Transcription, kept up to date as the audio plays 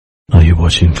Are you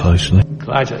watching closely?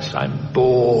 Clytus, I'm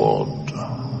bored.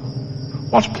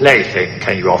 What plaything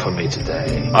can you offer me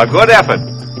today? A good effort.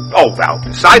 Oh, well,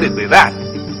 decidedly that.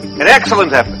 An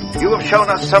excellent effort. You have shown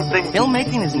us something.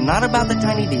 Filmmaking is not about the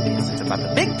tiny details. It's about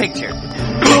the big picture.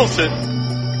 Wilson!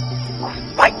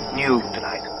 Quite new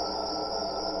tonight.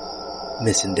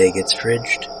 Missandei gets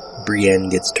fridged. Brienne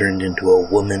gets turned into a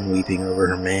woman weeping over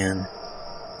her man.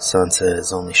 Sansa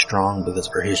is only strong because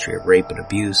of her history of rape and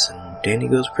abuse, and Dany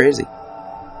goes crazy.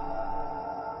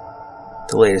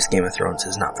 The latest Game of Thrones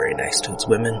is not very nice to its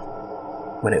women.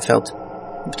 When it felt,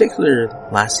 in particular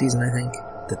last season I think,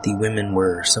 that the women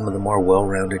were some of the more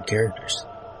well-rounded characters.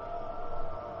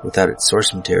 Without its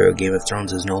source material, Game of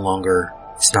Thrones is no longer,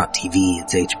 it's not TV,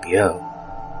 it's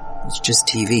HBO. It's just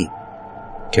TV.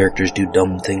 Characters do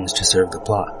dumb things to serve the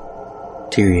plot.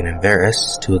 Tyrion and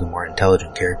Varys, two of the more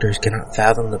intelligent characters, cannot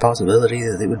fathom the possibility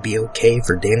that it would be okay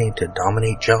for Dany to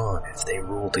dominate Jon if they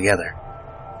rule together.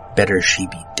 Better she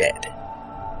be dead.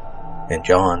 And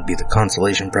Jon be the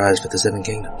consolation prize for the Seven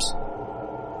Kingdoms.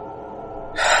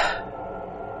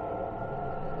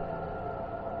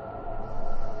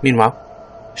 Meanwhile,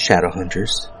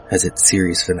 Shadowhunters has its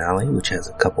series finale, which has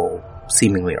a couple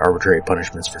seemingly arbitrary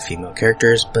punishments for female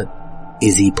characters, but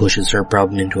Izzy pushes her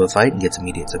problem into a fight and gets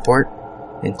immediate support.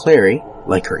 And Clary,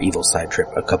 like her evil side trip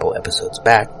a couple episodes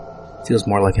back, feels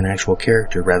more like an actual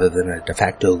character rather than a de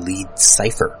facto lead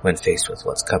cipher when faced with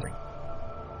what's coming.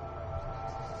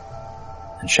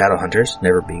 And Shadowhunters,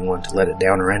 never being one to let a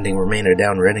downer ending remain a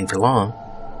downer ending for long,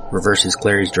 reverses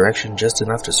Clary's direction just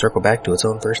enough to circle back to its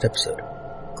own first episode.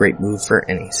 Great move for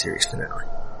any series finale.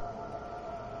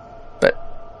 But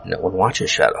no one watches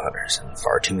Shadowhunters, and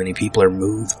far too many people are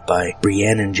moved by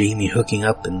Brienne and Jaime hooking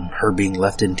up and her being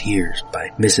left in tears, by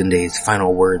Missandei's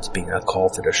final words being a call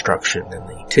for destruction, and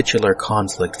the titular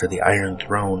conflict for the Iron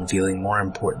Throne feeling more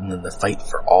important than the fight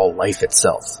for all life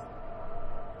itself.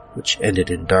 Which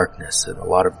ended in darkness and a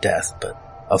lot of death, but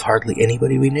of hardly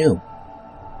anybody we knew.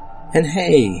 And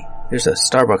hey, there's a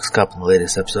Starbucks cup in the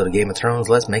latest episode of Game of Thrones,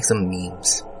 let's make some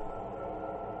memes.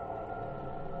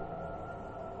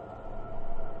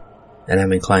 And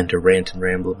I'm inclined to rant and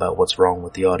ramble about what's wrong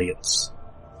with the audience,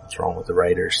 what's wrong with the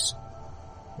writers,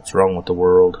 what's wrong with the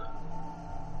world.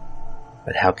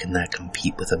 But how can that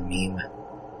compete with a meme?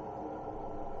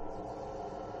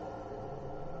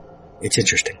 It's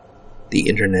interesting. The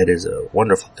internet is a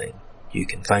wonderful thing. You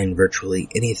can find virtually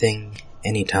anything,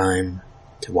 anytime,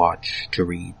 to watch, to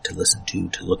read, to listen to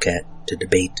look at, to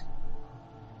debate.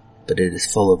 But it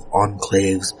is full of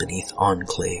enclaves beneath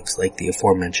enclaves, like the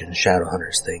aforementioned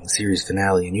Shadowhunters thing, series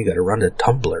finale, and you gotta run to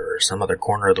Tumblr or some other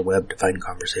corner of the web to find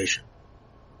conversation.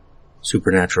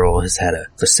 Supernatural has had a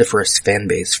vociferous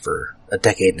fanbase for a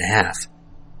decade and a half.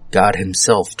 God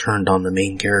himself turned on the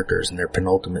main characters in their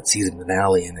penultimate season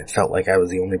finale, and it felt like I was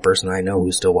the only person I know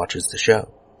who still watches the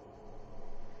show.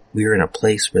 We are in a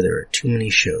place where there are too many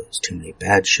shows, too many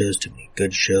bad shows, too many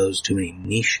good shows, too many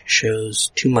niche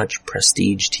shows, too much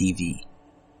prestige TV.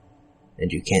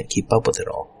 And you can't keep up with it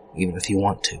all, even if you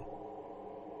want to.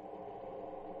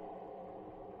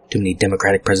 Too many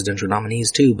Democratic presidential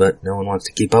nominees too, but no one wants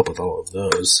to keep up with all of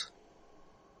those.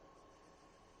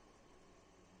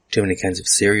 Too many kinds of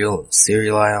cereal in the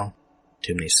cereal aisle,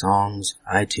 too many songs,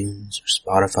 iTunes or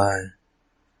Spotify.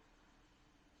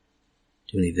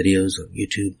 Too many videos on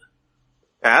YouTube.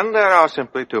 And there are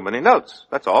simply too many notes.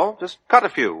 That's all. Just cut a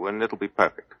few and it'll be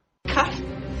perfect. Cut.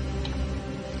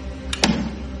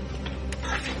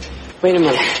 Wait a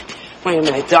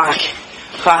minute, Doc.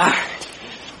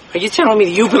 Are you telling me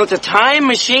that you built a time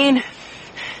machine?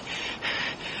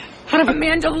 Out of a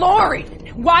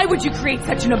Mandalorian. Why would you create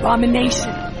such an abomination?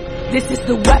 This is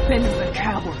the weapon of a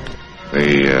coward.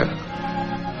 The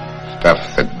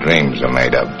stuff that dreams are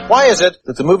made of. Why is it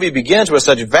that the movie begins with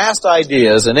such vast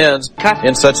ideas and ends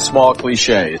in such small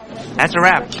cliches? That's a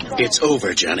wrap. It's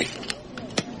over, Johnny.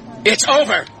 It's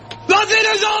over! Nothing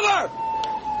is over!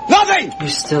 Nothing! You're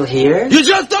still here? You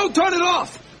just don't turn it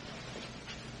off!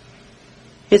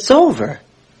 It's over.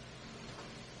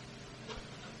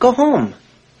 Go home.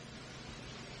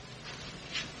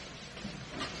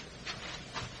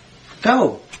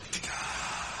 Go.